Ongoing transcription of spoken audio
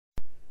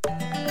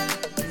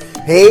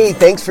Hey,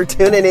 thanks for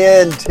tuning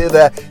in to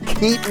the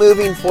Keep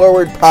Moving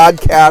Forward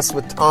podcast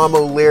with Tom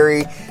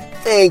O'Leary.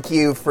 Thank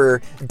you for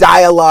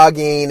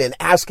dialoguing and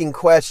asking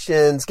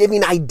questions,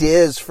 giving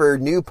ideas for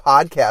new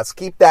podcasts.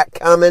 Keep that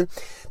coming.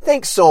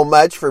 Thanks so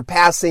much for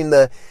passing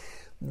the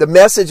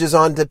messages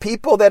on to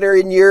people that are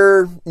in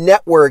your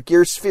network,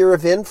 your sphere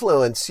of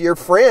influence, your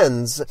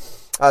friends,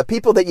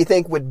 people that you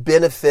think would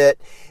benefit.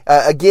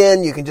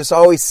 Again, you can just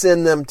always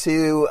send them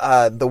to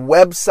the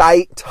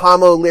website,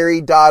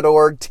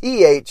 tomoleary.org,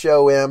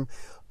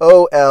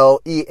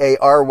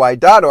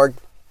 THOMOLEARY.org.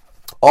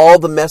 All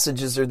the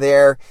messages are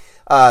there.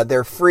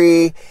 They're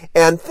free.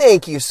 And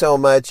thank you so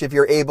much if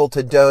you're able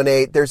to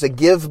donate. There's a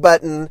give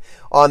button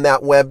on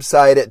that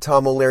website at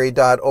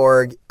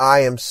tomoleary.org. I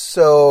am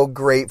so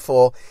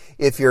grateful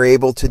if you're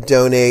able to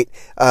donate.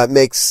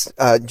 Makes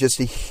just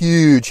a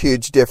huge,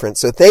 huge difference.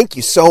 So thank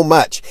you so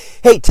much.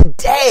 Hey,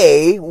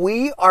 today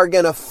we are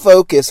going to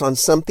focus on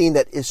something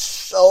that is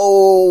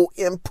so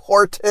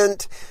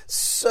important,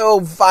 so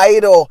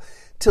vital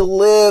to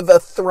live a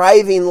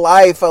thriving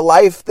life, a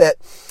life that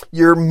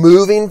you're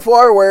moving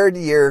forward,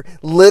 you're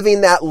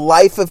living that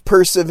life of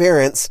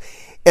perseverance.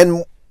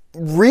 And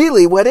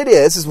really what it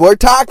is we're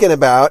talking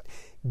about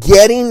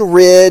getting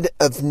rid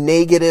of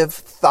negative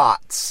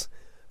thoughts.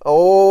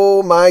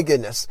 Oh my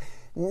goodness.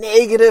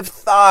 Negative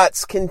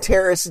thoughts can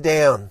tear us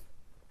down.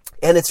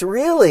 And it's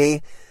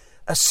really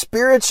a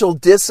spiritual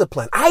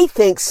discipline. I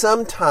think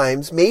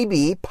sometimes,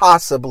 maybe,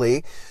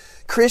 possibly,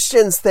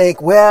 Christians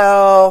think,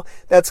 well,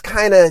 that's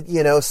kind of,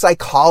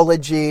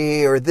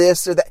 psychology or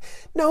this or that.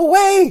 No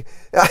way.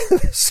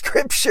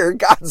 Scripture,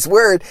 God's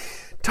Word,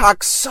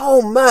 talks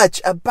so much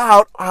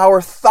about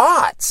our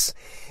thoughts.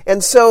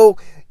 And so,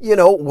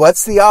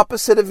 what's the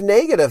opposite of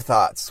negative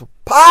thoughts?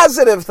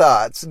 Positive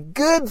thoughts,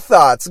 good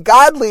thoughts,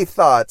 godly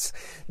thoughts,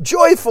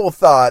 joyful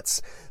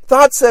thoughts,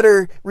 thoughts that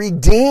are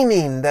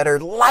redeeming, that are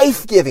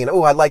life-giving.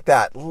 Oh, I like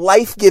that.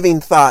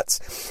 Life-giving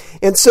thoughts.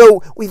 And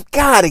so we've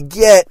got to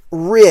get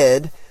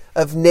rid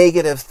of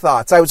negative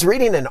thoughts. I was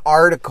reading an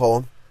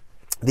article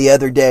the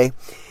other day,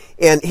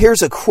 and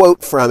here's a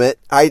quote from it.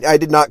 I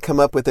did not come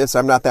up with this.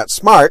 I'm not that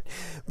smart.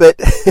 But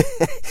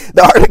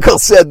the article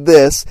said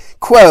this,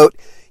 quote,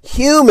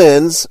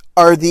 "Humans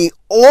are the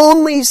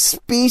only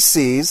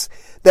species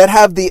that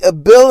have the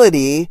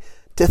ability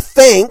to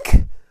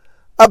think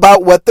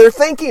about what they're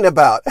thinking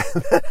about."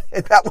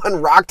 That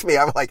one rocked me.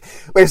 I'm like,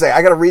 wait a second,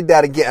 I got to read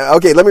that again.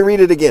 Okay, let me read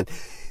it again.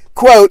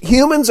 Quote,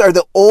 "Humans are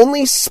the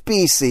only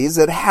species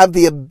that have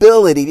the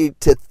ability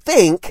to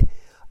think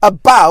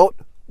about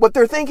what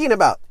they're thinking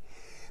about."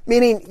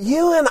 Meaning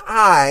you and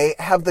I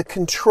have the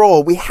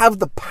control. We have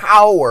the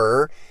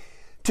power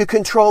to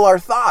control our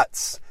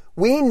thoughts.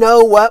 We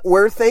know what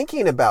we're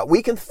thinking about.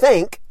 We can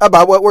think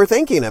about what we're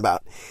thinking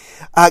about.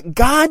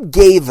 God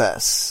gave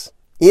us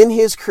in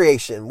His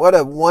creation. What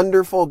a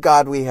wonderful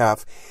God we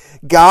have.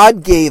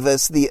 God gave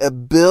us the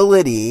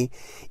ability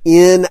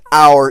in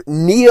our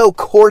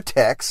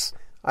neocortex.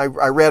 I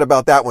read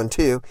about that one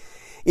too.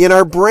 In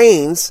our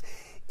brains.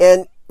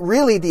 And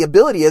really the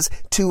ability is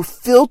to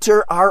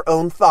filter our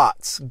own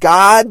thoughts.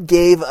 God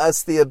gave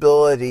us the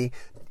ability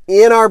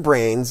in our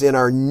brains, in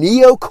our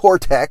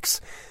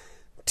neocortex,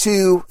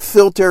 to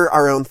filter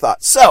our own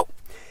thoughts. So,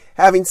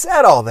 having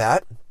said all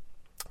that,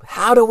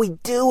 how do we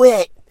do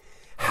it?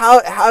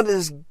 How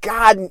does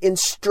God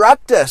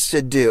instruct us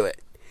to do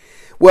it?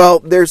 Well,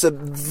 there's a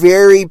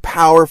very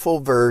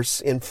powerful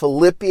verse in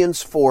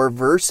Philippians 4,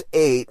 verse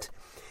 8,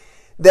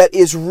 that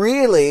is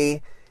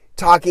really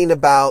talking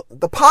about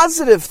the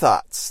positive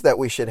thoughts that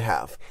we should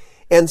have.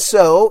 And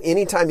so,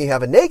 anytime you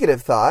have a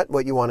negative thought,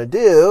 what you want to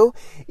do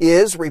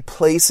is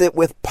replace it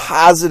with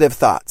positive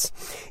thoughts.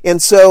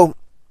 And so,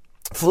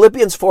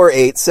 Philippians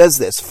 4:8 says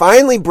this,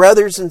 "Finally,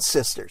 brothers and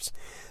sisters,"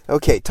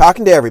 okay,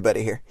 talking to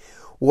everybody here,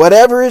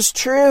 "whatever is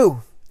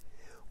true,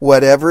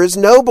 whatever is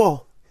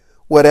noble,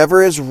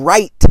 whatever is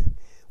right,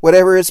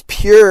 whatever is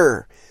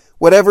pure,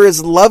 whatever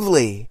is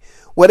lovely,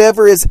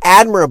 whatever is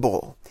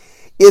admirable,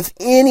 if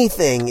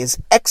anything is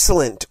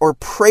excellent or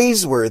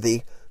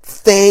praiseworthy,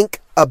 think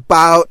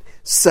about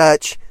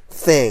such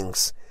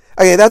things."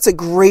 Okay, that's a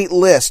great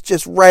list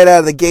just right out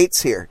of the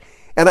gates here.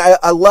 And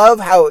I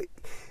love how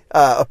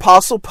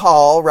Apostle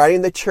Paul,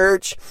 writing the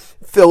church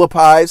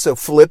Philippi, so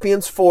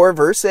Philippians 4,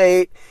 verse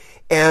 8,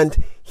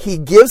 and he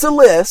gives a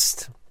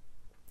list.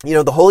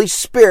 The Holy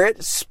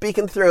Spirit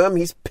speaking through him.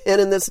 He's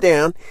penning this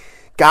down,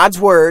 God's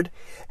Word,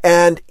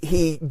 and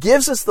he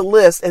gives us the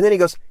list, and then he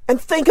goes, and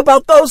think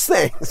about those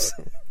things.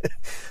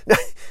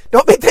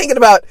 Don't be thinking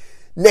about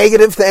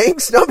negative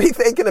things. Don't be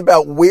thinking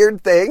about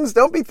weird things.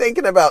 Don't be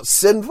thinking about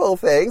sinful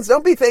things.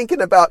 Don't be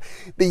thinking about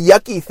the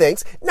yucky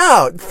things.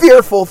 No,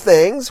 fearful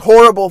things,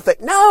 horrible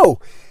things. No,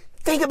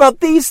 think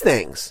about these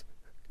things.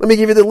 Let me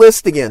give you the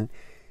list again.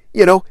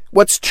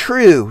 What's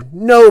true,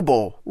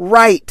 noble,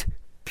 right,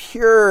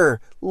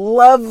 pure,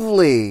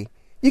 lovely.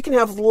 You can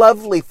have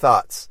lovely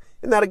thoughts.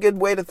 Isn't that a good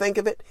way to think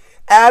of it?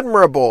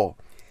 Admirable,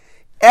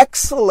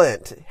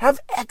 excellent.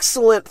 Have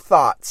excellent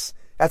thoughts.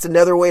 That's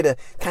another way to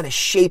kind of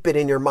shape it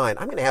in your mind.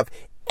 I'm going to have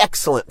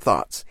excellent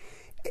thoughts.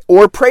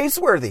 or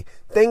praiseworthy.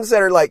 Things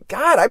that are like,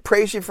 God, I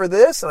praise you for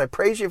this and I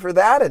praise you for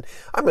that, and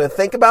I'm going to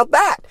think about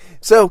that.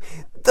 So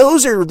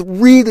those are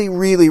really,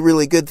 really,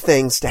 really good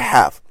things to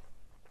have.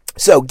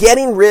 So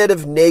getting rid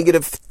of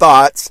negative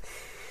thoughts.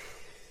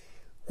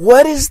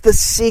 What is the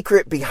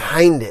secret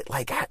behind it?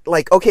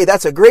 Like, okay,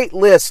 that's a great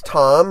list,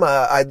 Tom.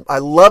 I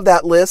love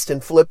that list in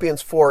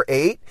Philippians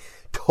 4:8.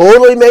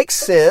 Totally makes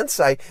sense.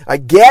 I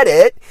get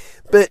it.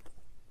 But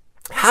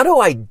how do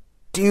I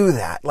do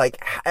that?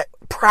 Like,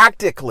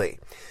 practically?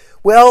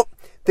 Well,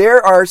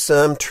 there are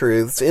some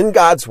truths in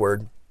God's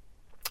Word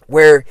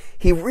where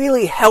He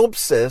really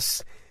helps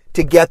us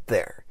to get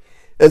there.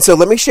 And so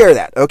let me share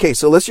that. Okay,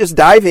 so let's just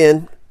dive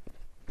in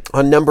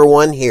on number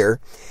 1 here.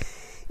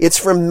 It's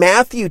from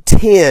Matthew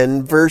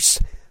 10, verse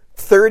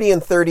 30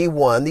 and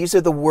 31. These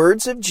are the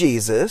words of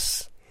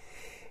Jesus.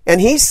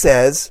 And He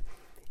says,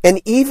 and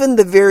even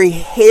the very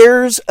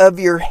hairs of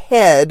your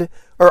head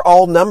are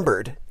all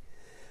numbered.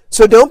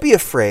 So don't be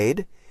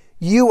afraid.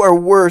 You are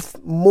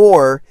worth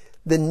more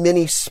than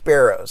many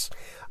sparrows.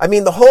 I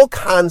mean, the whole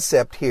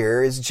concept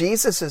here is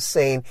Jesus is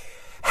saying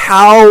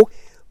how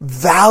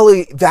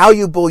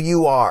valuable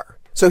you are.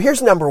 So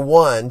here's number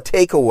 1,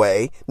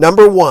 takeaway.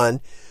 Number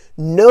 1,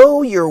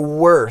 know your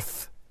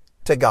worth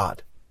to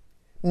God.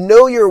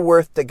 Know your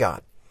worth to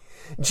God.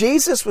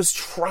 Jesus was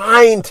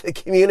trying to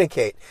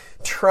communicate,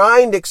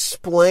 trying to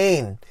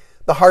explain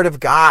the heart of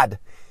God.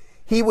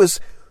 He was,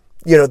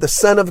 the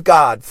Son of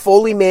God,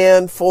 fully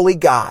man, fully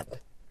God.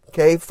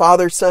 Okay,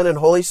 Father, Son, and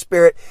Holy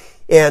Spirit.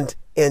 And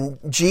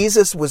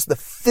Jesus was the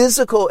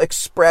physical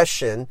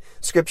expression,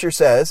 Scripture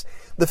says,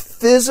 the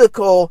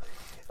physical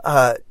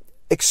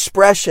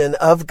expression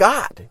of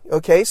God.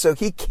 Okay, so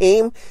He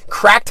came,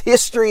 cracked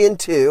history in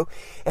two,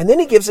 and then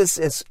He gives us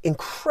this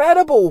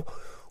incredible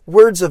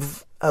words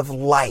of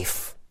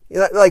life,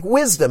 like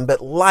wisdom,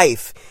 but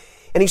life.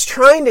 And He's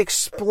trying to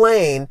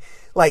explain,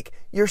 like,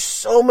 you're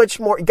so much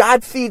more.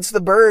 God feeds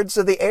the birds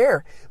of the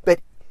air, but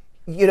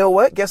you know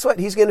what? Guess what?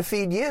 He's going to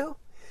feed you.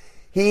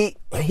 He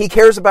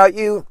cares about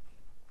you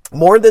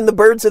more than the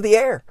birds of the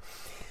air.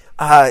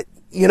 And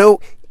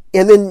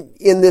then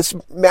in this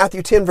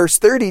Matthew 10, verse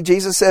 30,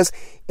 Jesus says,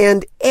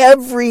 and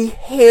every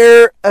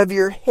hair of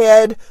your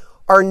head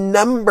are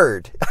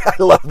numbered. I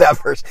love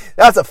that verse.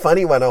 That's a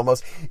funny one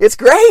almost. It's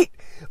great.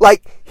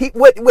 Like,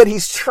 what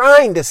He's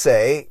trying to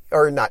say,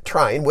 or not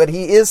trying, what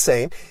He is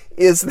saying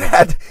is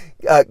that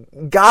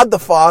God the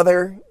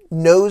Father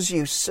knows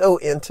you so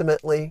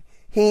intimately.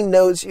 He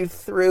knows you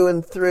through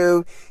and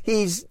through.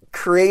 He's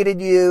created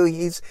you.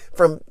 He's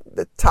from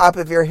the top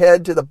of your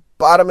head to the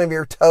bottom of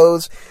your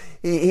toes.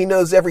 He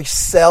knows every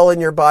cell in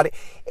your body.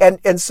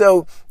 And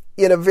so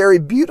in a very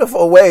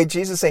beautiful way,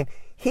 Jesus is saying,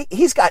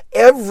 He's got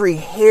every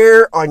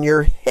hair on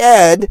your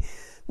head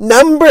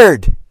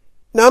numbered.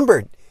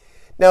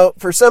 Now,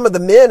 for some of the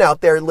men out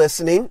there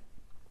listening,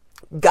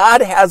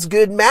 God has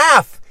good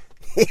math.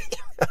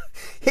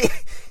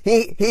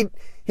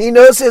 He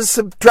knows His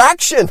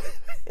subtraction.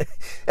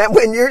 And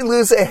when you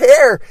lose a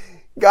hair,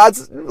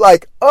 God's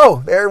like,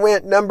 oh, there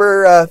went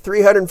number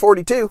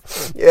 342.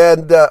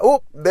 And,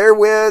 there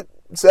went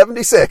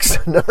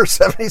 76. Number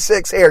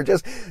 76 hair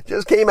just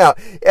came out.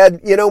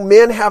 And,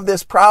 men have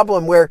this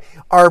problem where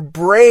our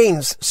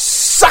brains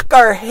suck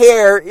our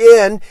hair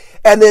in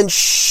and then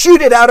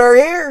shoot it out our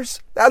ears.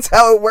 That's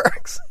how it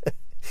works.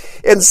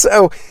 And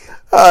so,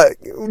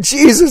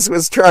 Jesus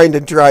was trying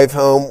to drive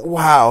home,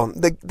 wow,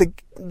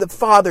 the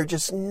Father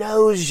just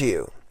knows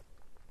you.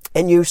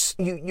 And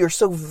you're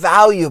so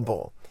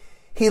valuable.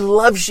 He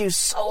loves you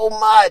so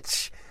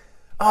much.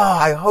 Oh,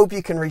 I hope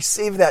you can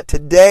receive that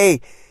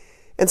today.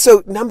 And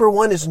so number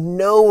 1 is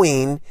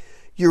knowing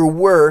your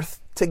worth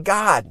to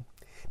God.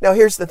 Now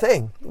here's the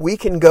thing. We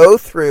can go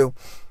through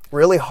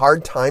really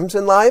hard times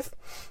in life,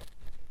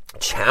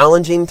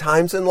 challenging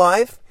times in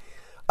life,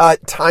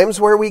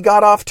 times where we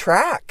got off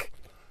track,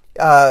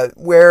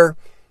 where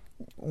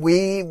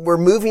we were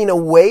moving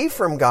away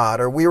from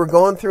God, or we were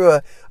going through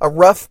a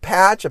rough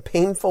patch, a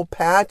painful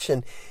patch,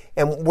 and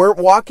weren't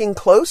walking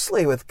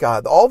closely with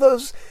God. All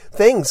those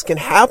things can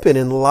happen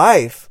in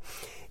life.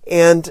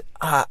 And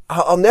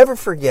I'll never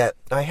forget,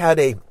 I had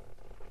a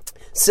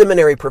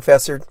seminary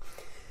professor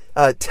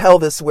tell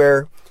this,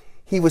 where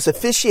he was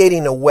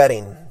officiating a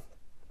wedding,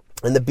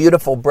 and the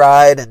beautiful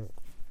bride and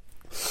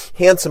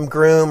handsome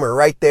groom are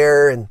right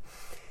there, and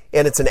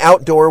it's an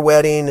outdoor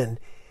wedding,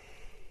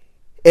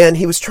 and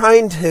he was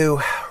trying to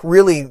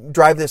really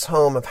drive this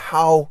home of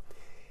how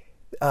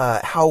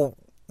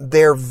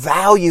their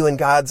value in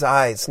God's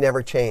eyes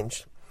never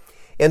changed.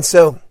 And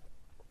so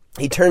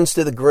he turns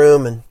to the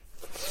groom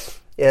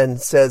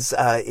and says,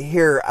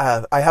 "Here,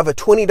 I have a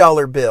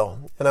 $20 bill,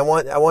 and I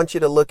want you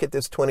to look at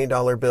this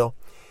 $20 bill."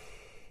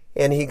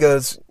 And he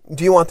goes,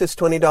 "Do you want this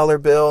 $20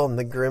 bill?" And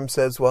the groom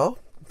says, "Well,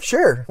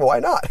 sure, why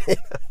not?"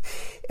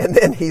 And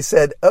then he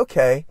said,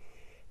 "Okay."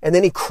 And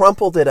then he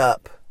crumpled it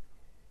up.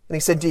 And he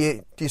said,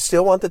 do you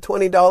still want the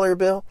 $20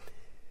 bill?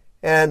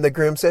 And the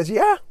groom says,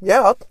 yeah,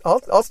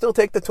 I'll still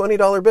take the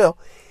 $20 bill.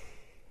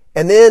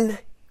 And then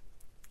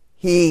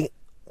he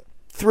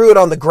threw it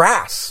on the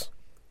grass.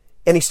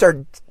 And he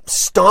started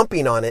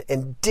stomping on it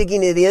and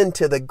digging it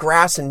into the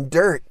grass and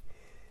dirt.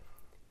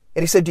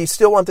 And he said, do you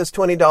still want this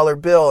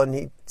 $20 bill? And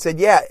he said,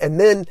 yeah. And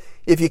then,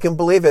 if you can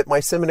believe it, my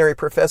seminary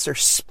professor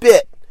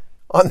spit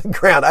on the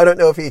ground. I don't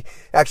know if he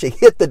actually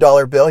hit the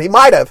dollar bill. He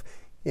might have.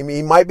 He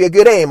might be a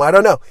good aim. I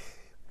don't know.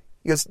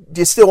 He goes,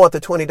 do you still want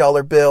the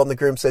 $20 bill? And the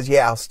groom says,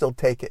 yeah, I'll still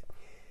take it.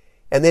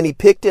 And then he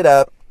picked it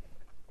up,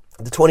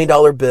 the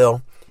 $20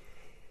 bill,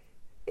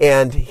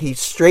 and he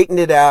straightened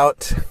it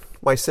out,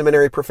 my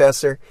seminary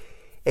professor,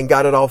 and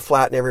got it all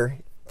flat and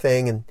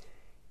everything, and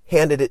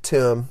handed it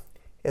to him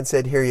and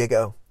said, here you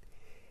go.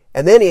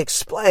 And then he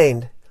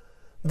explained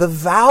the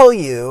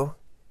value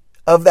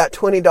of that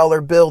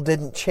 $20 bill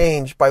didn't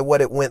change by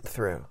what it went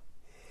through.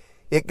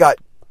 It got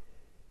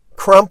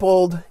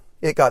crumpled,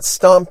 it got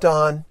stomped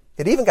on,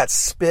 it even got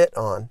spit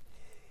on,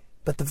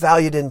 but the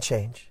value didn't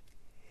change.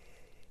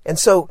 And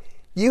so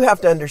you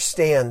have to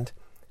understand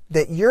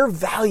that your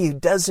value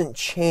doesn't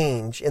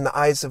change in the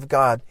eyes of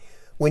God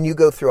when you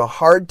go through a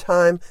hard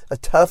time, a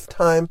tough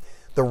time,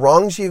 the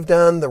wrongs you've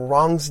done, the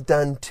wrongs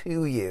done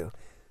to you,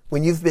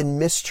 when you've been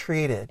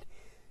mistreated.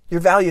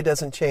 Your value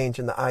doesn't change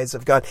in the eyes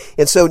of God.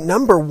 And so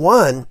number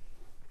one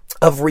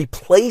of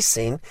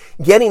replacing,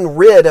 getting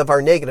rid of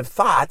our negative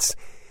thoughts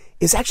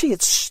is actually,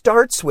 it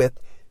starts with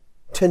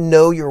to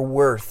know your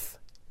worth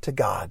to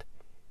God.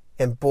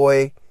 And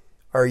boy,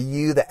 are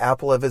you the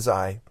apple of his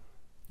eye.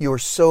 You are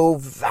so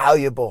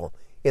valuable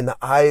in the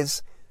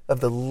eyes of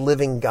the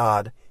living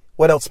God.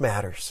 What else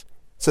matters?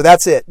 So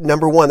that's it.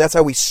 Number one, that's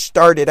how we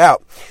started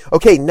out.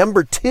 Okay,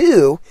 number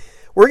two,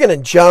 we're going to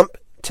jump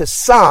to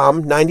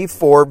Psalm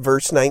 94,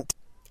 verse 19.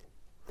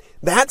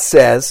 That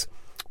says,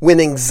 when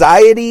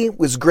anxiety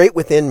was great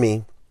within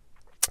me,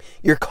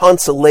 your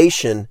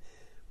consolation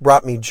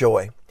brought me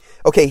joy.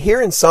 Okay,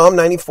 here in Psalm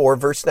 94,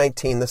 verse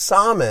 19, the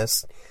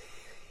psalmist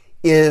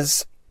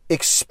is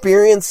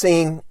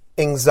experiencing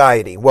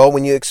anxiety. Well,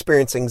 when you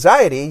experience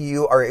anxiety,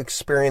 you are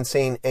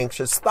experiencing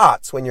anxious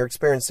thoughts. When you're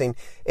experiencing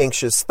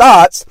anxious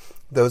thoughts,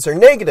 those are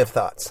negative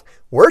thoughts.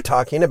 We're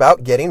talking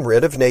about getting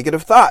rid of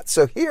negative thoughts.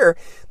 So here,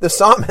 the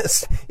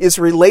psalmist is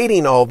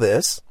relating all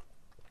this,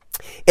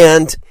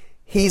 and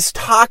he's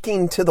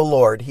talking to the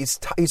Lord. He's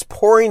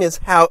pouring his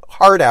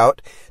heart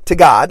out to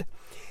God,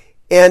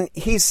 and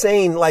he's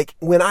saying, like,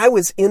 when I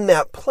was in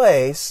that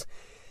place,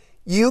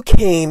 you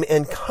came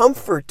and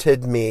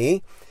comforted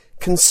me,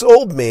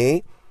 consoled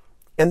me,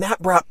 and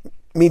that brought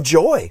me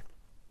joy.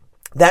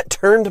 That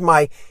turned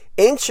my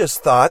anxious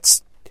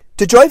thoughts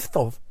to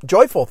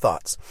joyful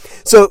thoughts.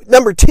 So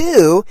number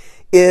two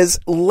is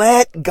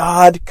let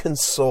God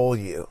console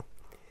you.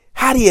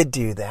 How do you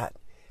do that?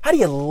 How do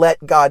you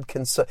let God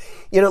console?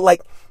 You know,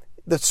 like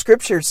the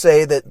scriptures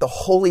say that the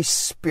Holy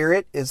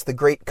Spirit is the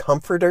great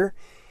comforter.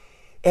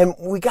 And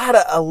we got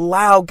to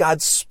allow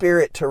God's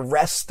Spirit to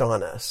rest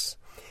on us.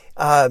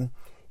 A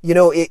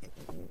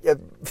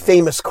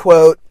famous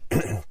quote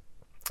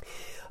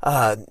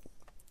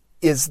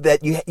is that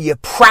you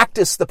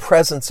practice the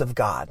presence of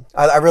God.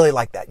 I really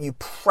like that. You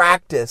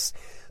practice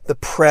the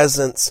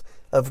presence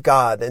of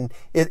God. And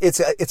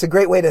it's a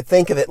great way to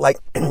think of it. Like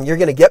you're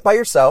going to get by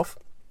yourself,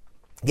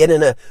 get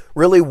in a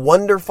really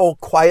wonderful,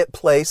 quiet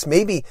place,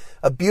 maybe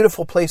a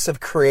beautiful place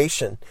of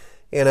creation,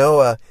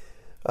 a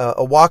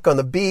walk on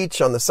the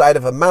beach, on the side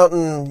of a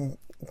mountain,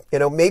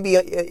 maybe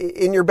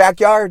in your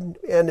backyard,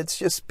 and it's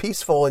just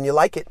peaceful and you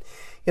like it,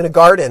 in a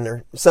garden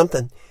or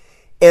something.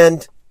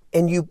 And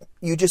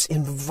you just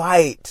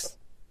invite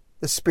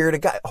the Spirit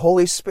of God.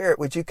 Holy Spirit,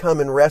 would you come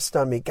and rest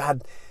on me?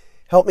 God,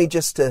 help me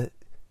just to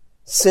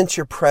sense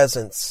your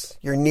presence,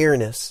 your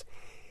nearness.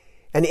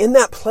 And in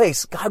that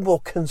place, God will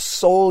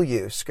console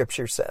you,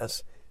 Scripture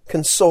says.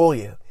 Console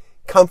you,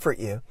 comfort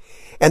you.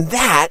 And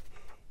that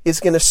is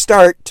going to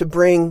start to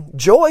bring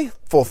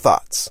joyful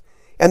thoughts.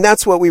 And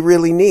that's what we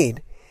really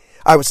need.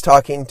 I was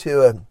talking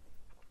to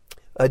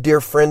a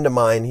dear friend of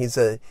mine. He's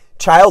a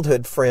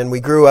childhood friend. We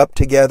grew up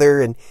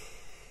together, and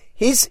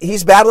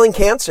he's battling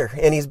cancer,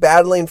 and he's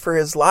battling for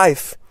his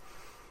life.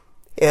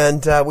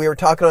 And we were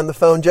talking on the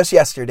phone just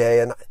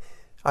yesterday, and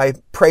I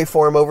pray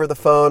for him over the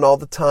phone all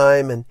the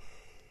time.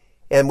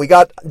 And we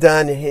got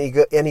done,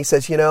 and he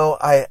says,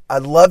 I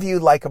love you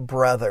like a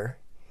brother.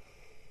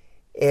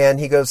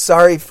 And he goes,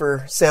 sorry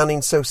for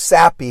sounding so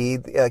sappy.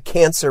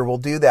 Cancer will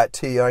do that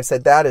to you. I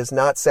said, that is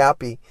not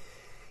sappy.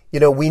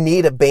 We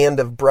need a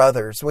band of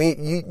brothers.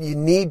 You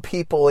need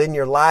people in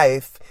your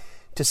life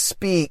to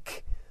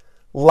speak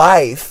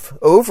life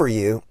over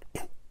you,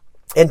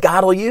 and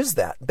God will use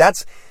that.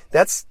 That's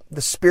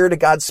the Spirit of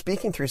God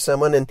speaking through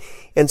someone,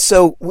 and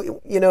so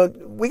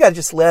we got to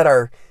just let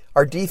our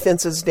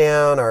defenses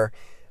down,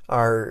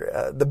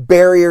 the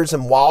barriers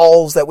and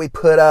walls that we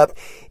put up,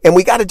 and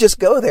we got to just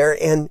go there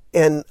and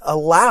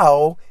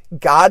allow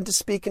God to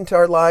speak into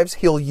our lives.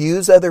 He'll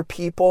use other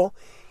people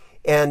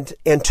and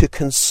to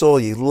console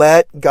you.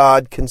 Let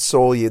God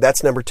console you.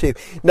 That's number two.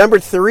 Number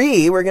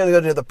three, we're going to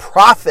go to the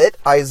prophet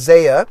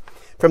Isaiah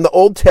from the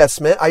Old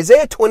Testament.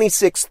 Isaiah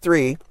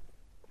 26:3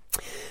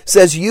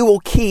 says, you will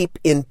keep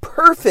in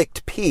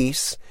perfect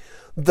peace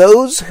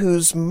those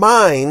whose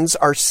minds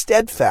are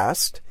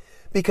steadfast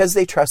because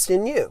they trust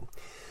in you.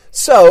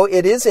 So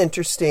it is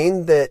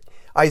interesting that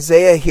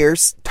Isaiah here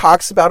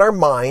talks about our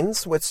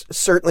minds, which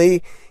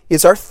certainly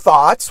is our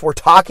thoughts. We're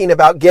talking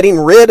about getting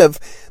rid of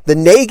the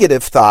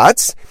negative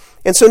thoughts.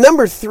 And so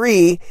number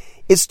 3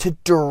 is to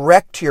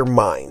direct your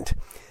mind.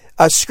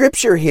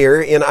 Scripture here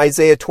in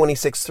Isaiah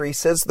 26:3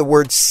 says the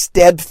word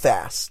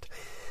steadfast.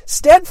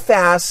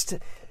 Steadfast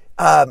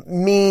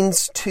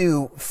means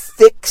to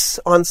fix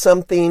on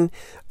something,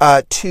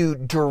 to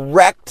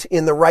direct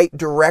in the right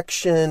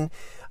direction,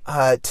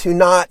 to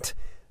not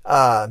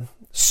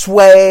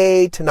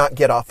sway, to not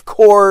get off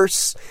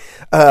course.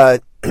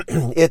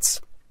 It's,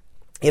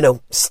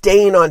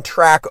 staying on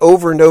track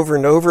over and over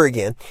and over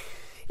again.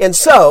 And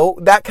so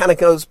that kind of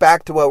goes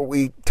back to what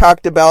we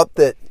talked about,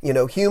 that,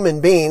 human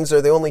beings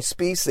are the only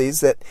species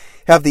that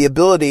have the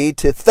ability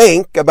to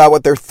think about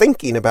what they're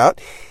thinking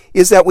about,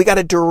 is that we got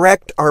to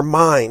direct our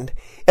mind.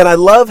 And I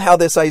love how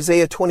this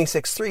Isaiah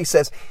 26:3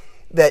 says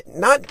that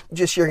not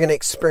just you're going to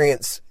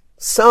experience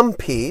some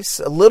peace,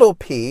 a little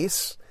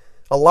peace,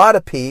 a lot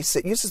of peace.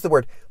 It uses the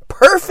word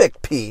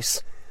perfect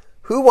peace.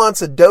 Who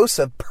wants a dose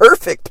of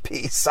perfect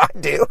peace? I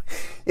do.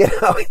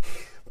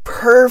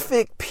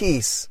 Perfect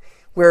peace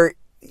where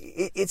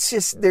it's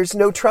just, there's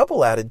no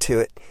trouble added to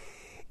it.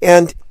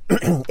 And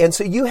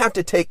so you have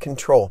to take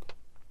control.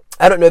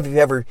 I don't know if you've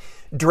ever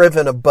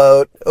driven a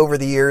boat. Over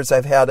the years,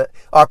 I've had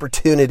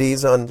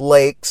opportunities on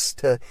lakes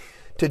to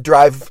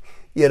drive,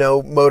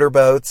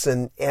 motorboats,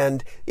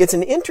 and it's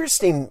an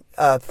interesting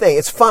thing.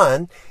 It's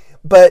fun,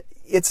 but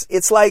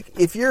it's like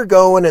if you're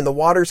going and the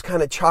water's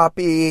kind of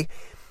choppy,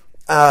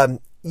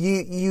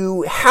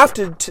 you have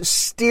to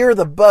steer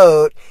the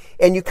boat,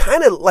 and you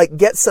kind of like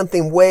get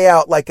something way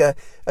out, like a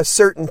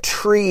certain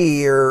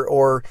tree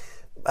or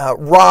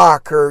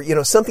rock,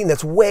 or something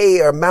that's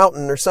way, or a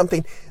mountain or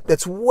something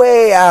that's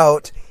way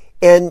out,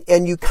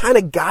 and you kind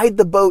of guide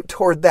the boat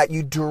toward that.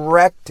 You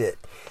direct it,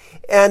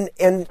 and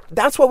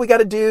that's what we got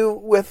to do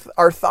with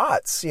our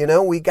thoughts.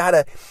 We got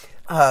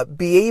to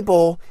be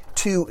able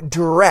to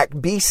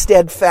direct, be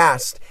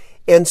steadfast,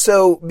 and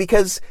so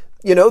because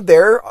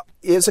there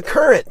is a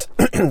current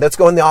that's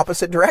going the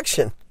opposite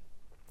direction.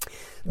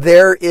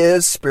 There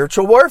is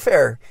spiritual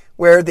warfare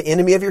where the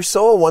enemy of your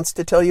soul wants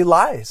to tell you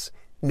lies,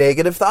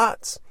 negative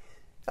thoughts,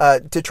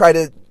 to try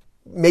to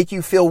make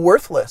you feel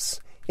worthless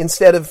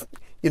instead of,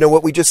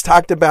 what we just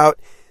talked about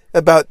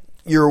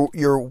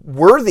your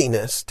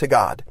worthiness to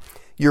God,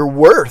 your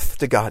worth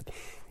to God.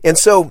 And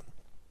so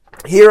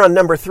here on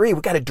number 3,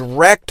 we got to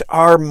direct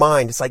our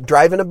mind. It's like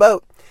driving a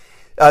boat.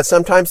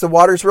 Sometimes the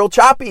water's real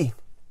choppy.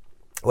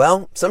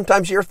 Well,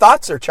 sometimes your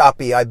thoughts are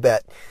choppy, I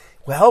bet.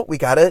 Well, we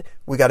gotta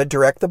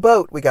direct the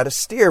boat. We gotta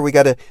steer. We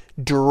gotta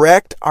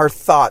direct our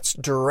thoughts,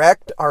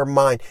 direct our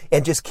mind,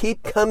 and just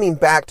keep coming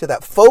back to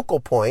that focal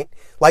point,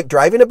 like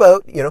driving a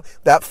boat,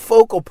 that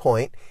focal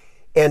point,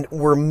 and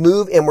we're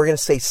going to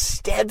stay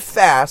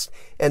steadfast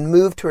and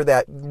move toward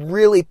that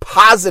really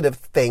positive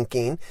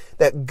thinking,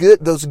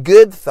 those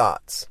good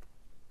thoughts.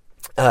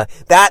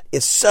 That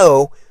is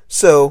so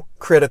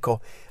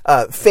critical.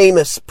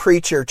 Famous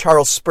preacher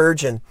Charles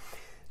Spurgeon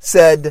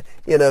said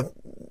in a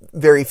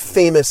very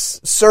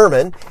famous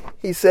sermon,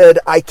 he said,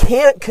 "I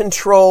can't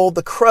control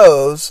the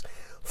crows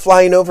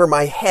flying over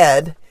my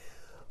head,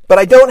 but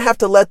I don't have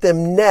to let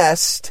them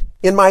nest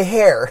in my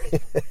hair."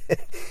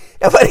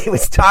 And what he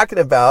was talking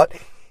about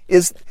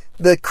is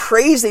the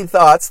crazy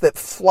thoughts that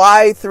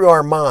fly through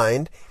our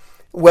mind,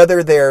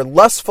 whether they're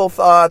lustful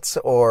thoughts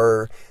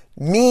or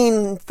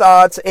mean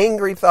thoughts,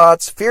 angry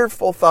thoughts,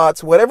 fearful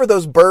thoughts, whatever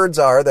those birds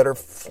are that are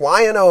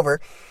flying over.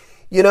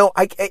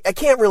 I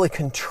can't really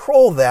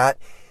control that,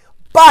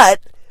 but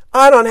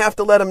I don't have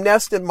to let them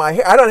nest in my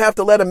hair. I don't have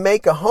to let them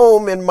make a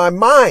home in my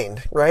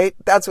mind, right?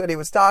 That's what he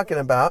was talking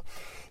about.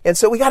 And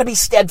so we got to be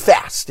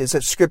steadfast, as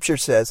the scripture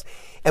says.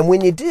 And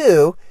when you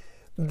do,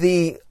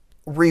 the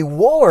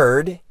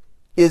reward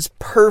is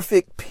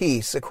perfect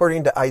peace,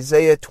 according to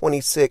Isaiah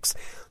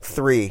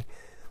 26:3.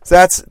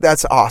 So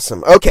that's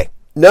awesome. Okay,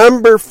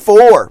 number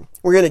 4.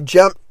 We're going to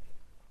jump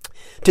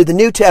to the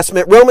New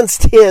Testament. Romans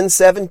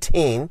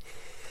 10:17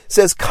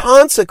 says,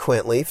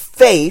 "Consequently,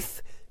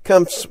 faith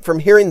comes from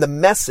hearing the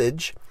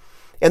message,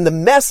 and the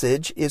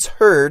message is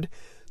heard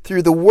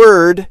through the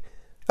word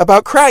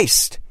about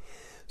Christ."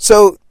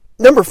 So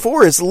number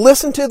 4 is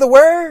listen to the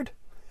word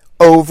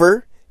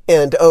over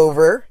and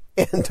over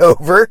and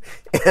over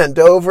and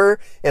over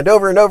and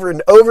over and over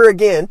and over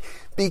again,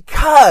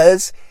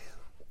 because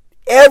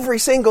every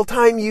single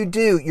time you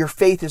do, your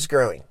faith is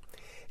growing.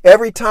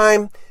 Every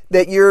time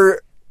that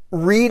you're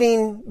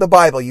reading the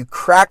Bible, you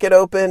crack it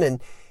open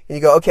and you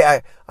go,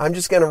 okay, I'm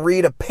just going to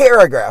read a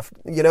paragraph,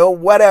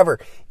 whatever.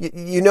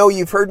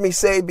 You've heard me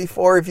say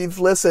before, if you've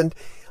listened,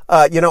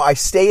 I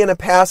stay in a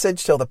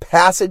passage till the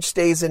passage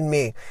stays in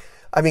me.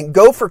 I mean,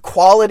 go for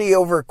quality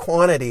over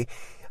quantity,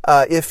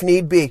 if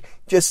need be.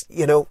 Just,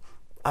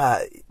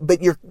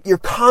 but you're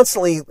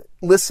constantly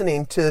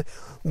listening to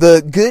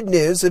the good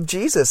news of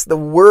Jesus, the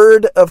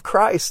word of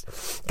Christ,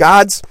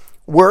 God's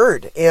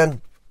word.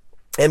 And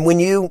And when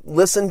you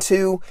listen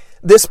to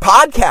this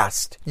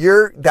podcast,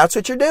 that's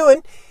what you're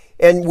doing.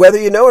 And whether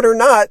you know it or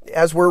not,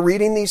 as we're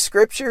reading these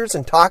scriptures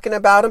and talking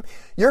about them,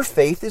 your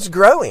faith is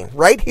growing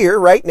right here,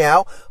 right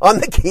now on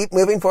the Keep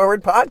Moving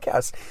Forward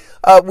podcast.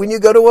 When you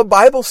go to a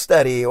Bible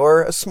study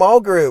or a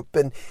small group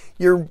and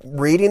you're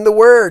reading the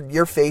Word,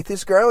 your faith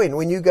is growing.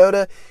 When you go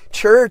to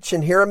church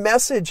and hear a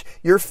message,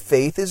 your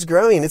faith is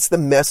growing. It's the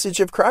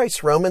message of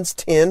Christ, Romans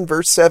 10,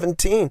 verse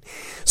 17.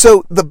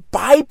 So the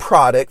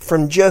byproduct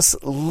from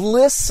just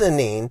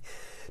listening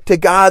to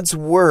God's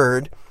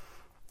Word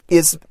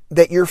is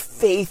that your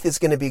faith is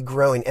going to be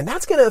growing, and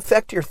that's going to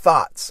affect your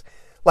thoughts.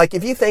 Like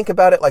if you think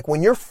about it, like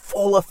when you're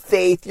full of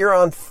faith, you're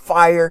on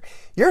fire,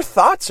 your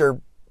thoughts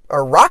are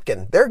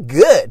rocking. They're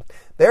good.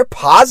 They're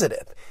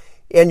positive.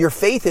 And your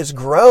faith is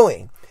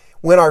growing.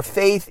 When our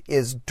faith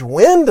is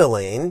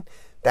dwindling,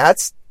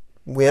 that's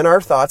when our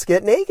thoughts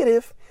get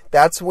negative.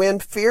 That's when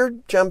fear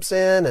jumps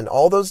in and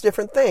all those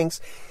different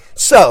things.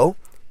 So,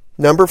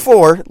 number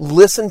 4,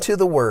 listen to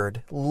the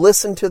Word.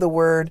 Listen to the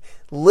Word.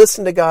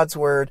 Listen to God's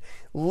Word.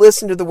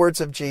 Listen to the words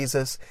of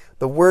Jesus,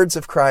 the words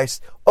of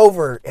Christ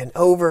over and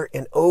over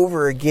and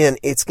over again.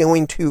 It's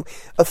going to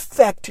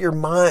affect your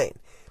mind.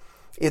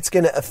 It's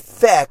going to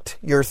affect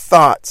your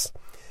thoughts.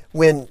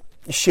 When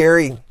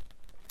Sherry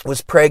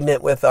was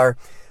pregnant with our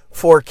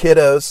 4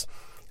 kiddos,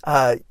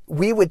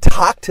 we would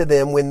talk to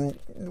them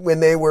when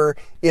they were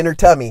in her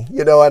tummy,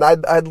 and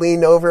I'd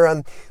lean over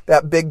on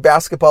that big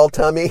basketball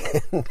tummy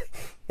and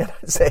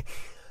I'd say,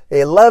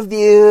 "Hey, love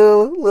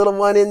you, little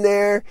one in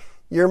there.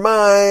 You're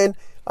mine.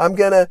 I'm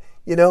gonna,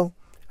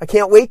 I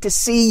can't wait to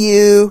see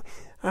you.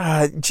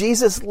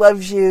 Jesus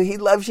loves you. He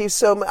loves you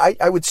so much."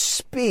 I would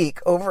speak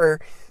over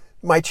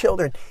my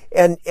children.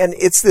 And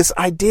it's this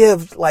idea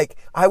of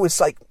I was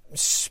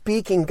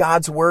speaking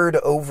God's word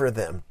over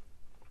them.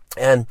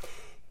 And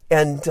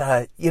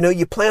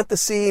you plant the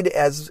seed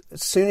as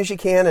soon as you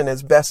can and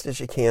as best as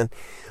you can.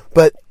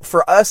 But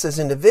for us as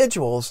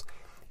individuals,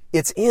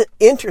 it's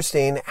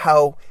interesting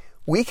how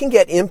we can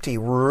get empty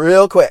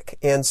real quick.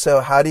 And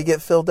so how do you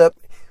get filled up?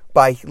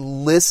 By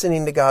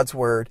listening to God's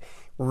word,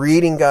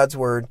 reading God's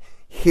word,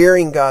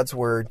 hearing God's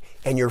word,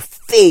 and your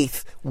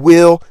faith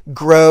will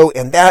grow,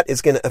 and that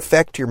is going to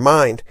affect your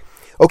mind.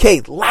 Okay,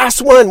 last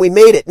one. We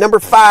made it. Number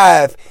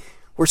 5.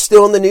 We're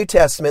still in the New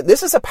Testament.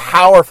 This is a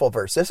powerful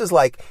verse. This is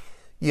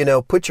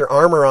put your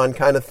armor on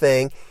kind of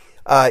thing.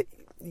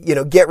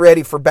 Get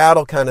ready for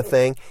battle kind of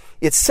thing.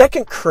 It's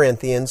 2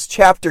 Corinthians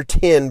chapter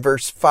 10,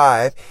 verse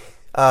 5.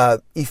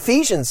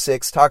 Ephesians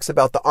 6 talks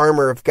about the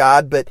armor of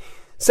God, but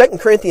 2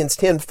 Corinthians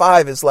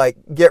 10:5 is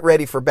get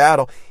ready for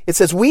battle. It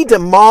says, "We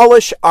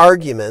demolish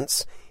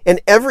arguments and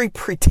every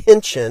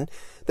pretension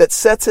that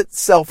sets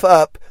itself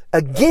up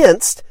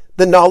against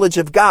the knowledge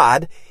of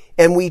God,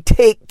 and we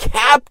take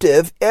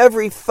captive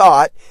every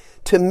thought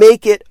to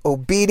make it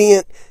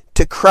obedient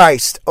to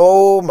Christ."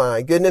 Oh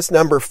my goodness.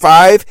 Number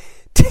 5,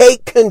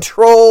 take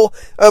control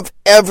of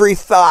every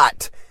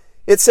thought.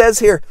 It says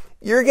here,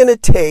 you're going to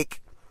take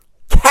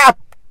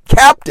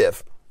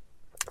captive,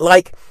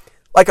 like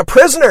a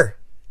prisoner.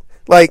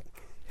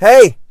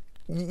 Hey,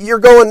 you're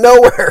going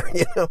nowhere,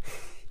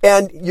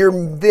 and you're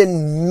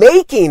then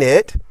making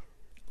it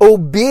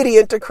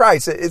obedient to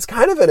Christ. It's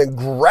kind of an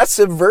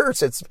aggressive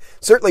verse. It's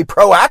certainly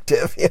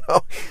proactive,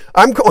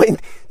 I'm going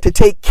to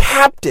take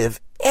captive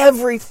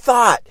every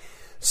thought.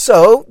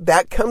 So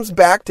that comes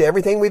back to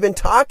everything we've been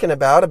talking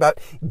about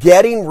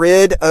getting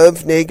rid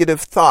of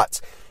negative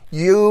thoughts.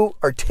 You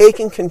are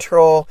taking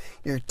control.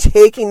 You're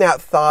taking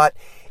that thought.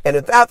 And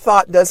if that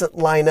thought doesn't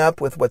line up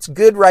with what's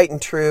good, right,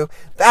 and true,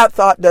 that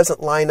thought doesn't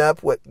line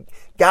up what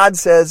God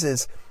says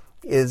is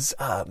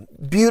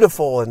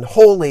beautiful and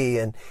holy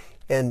and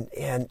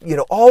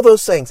all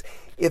those things.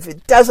 If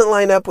it doesn't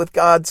line up with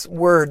God's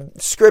word,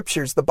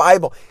 scriptures, the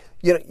Bible,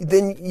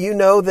 then you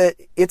know that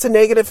it's a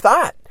negative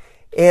thought,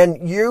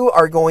 and you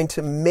are going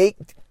to make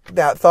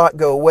that thought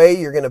go away.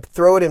 You're going to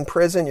throw it in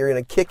prison. You're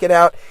going to kick it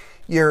out.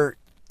 You're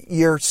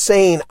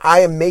saying,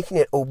 "I am making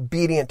it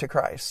obedient to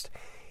Christ,"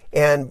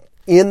 and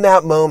in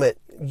that moment,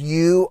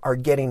 you are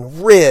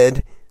getting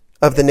rid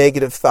of the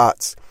negative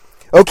thoughts.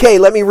 Okay,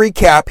 let me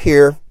recap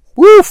here.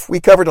 Woof!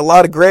 We covered a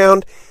lot of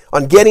ground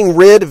on getting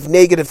rid of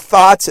negative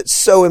thoughts. It's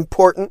so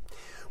important.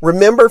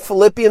 Remember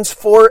Philippians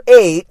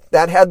 4:8,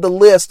 that had the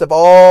list of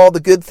all the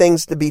good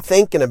things to be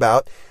thinking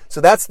about.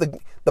 So that's the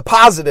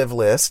positive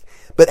list.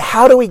 But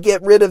how do we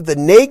get rid of the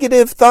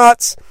negative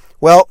thoughts?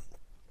 Well,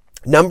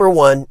 number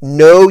 1,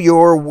 know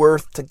your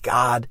worth to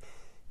God.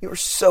 You're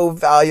so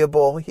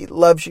valuable. He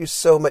loves you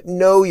so much.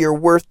 Know your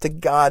worth to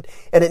God.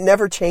 And it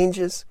never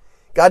changes.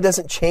 God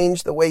doesn't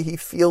change the way He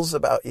feels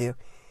about you.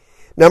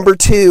 Number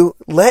 2,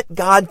 let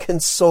God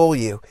console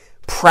you.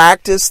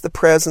 Practice the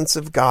presence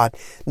of God.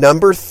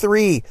 Number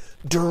 3,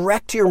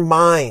 direct your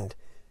mind.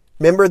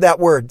 Remember that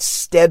word,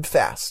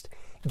 steadfast.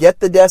 Get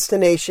the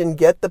destination,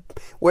 get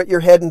what you're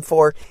heading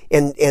for,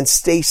 and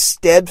stay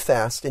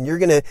steadfast. And you're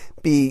going to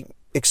be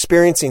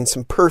experiencing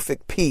some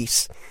perfect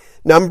peace.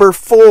 Number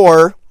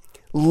 4,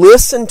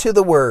 listen to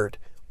the word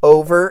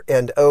over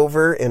and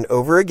over and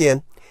over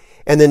again.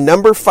 And then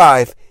number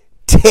 5,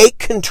 take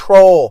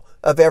control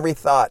of every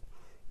thought.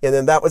 And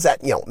then that was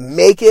that,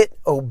 make it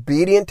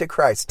obedient to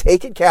Christ.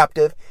 Take it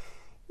captive.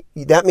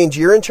 That means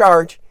you're in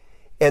charge.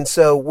 And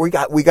so we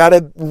got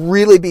to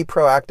really be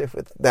proactive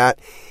with that.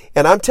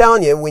 And I'm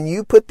telling you, when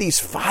you put these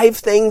 5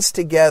 things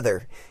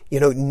together,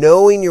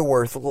 knowing your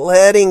worth,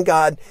 letting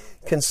God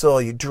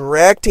console you,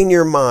 directing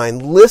your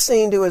mind,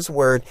 listening to his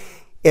word,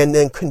 and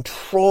then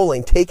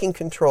taking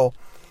control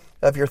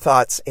of your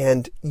thoughts,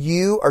 and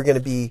you are going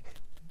to be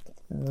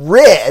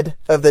rid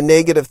of the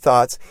negative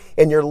thoughts,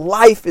 and your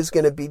life is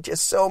going to be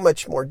just so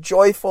much more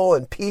joyful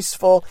and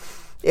peaceful,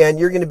 and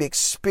you're going to be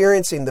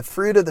experiencing the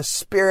fruit of the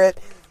Spirit,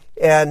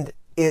 and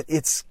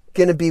it's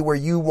going to be where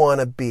you want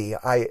to be.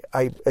 I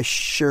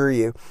assure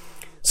you.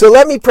 So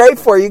let me pray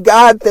for you.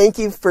 God, thank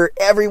you for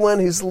everyone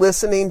who's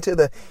listening to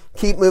the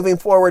Keep Moving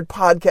Forward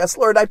podcast.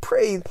 Lord, I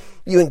pray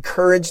you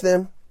encourage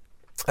them.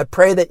 I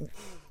pray that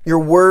your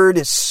word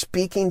is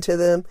speaking to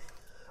them.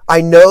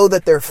 I know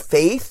that their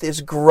faith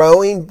is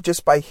growing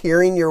just by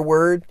hearing your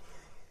word.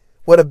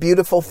 What a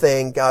beautiful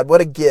thing, God.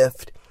 What a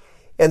gift.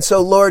 And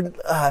so, Lord,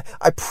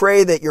 I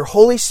pray that your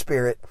Holy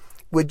Spirit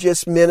would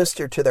just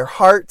minister to their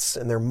hearts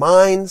and their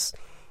minds,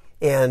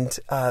 and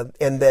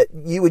that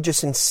you would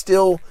just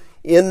instill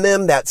in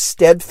them that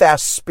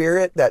steadfast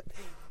spirit,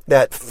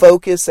 that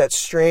focus, that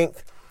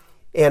strength,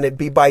 and it'd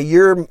be by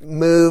your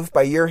move,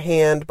 by your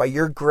hand, by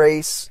your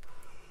grace.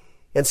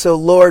 And so,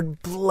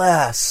 Lord,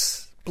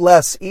 bless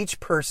each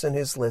person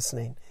who's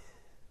listening.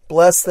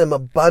 Bless them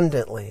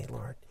abundantly,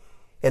 Lord,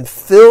 and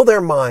fill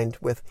their mind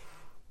with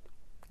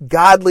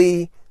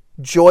godly,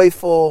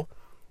 joyful,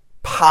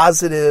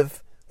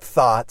 positive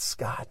thoughts,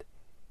 God,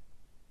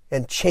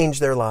 and change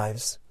their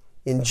lives.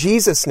 In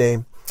Jesus'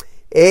 name,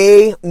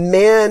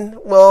 amen.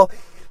 Well,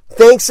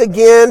 thanks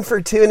again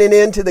for tuning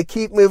in to the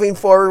Keep Moving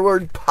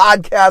Forward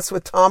podcast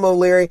with Tom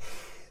O'Leary.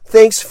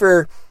 Thanks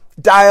for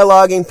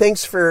dialoguing.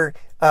 Thanks for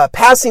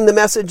passing the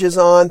messages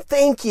on.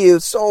 Thank you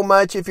so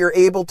much if you're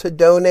able to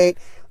donate.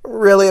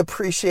 Really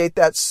appreciate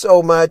that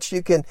so much.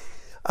 You can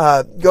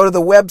go to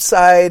the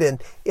website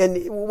and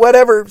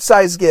whatever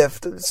size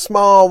gift,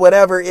 small,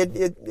 whatever,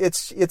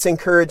 it's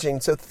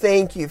encouraging. So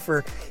thank you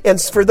for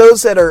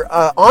those that are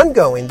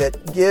ongoing,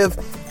 that give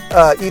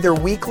either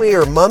weekly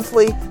or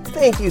monthly.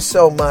 Thank you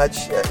so much.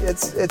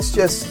 It's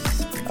just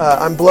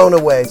I'm blown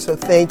away. So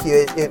thank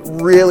you. It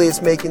really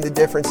is making the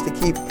difference to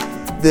keep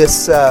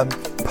this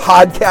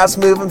podcast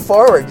moving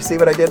forward. You see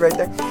what I did right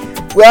there?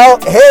 Well,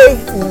 hey,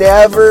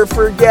 never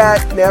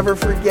forget,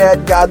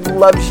 God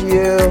loves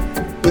you.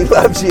 He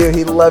loves you.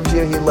 He loves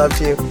you. He loves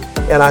you.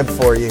 And I'm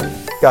for you.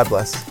 God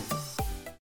bless.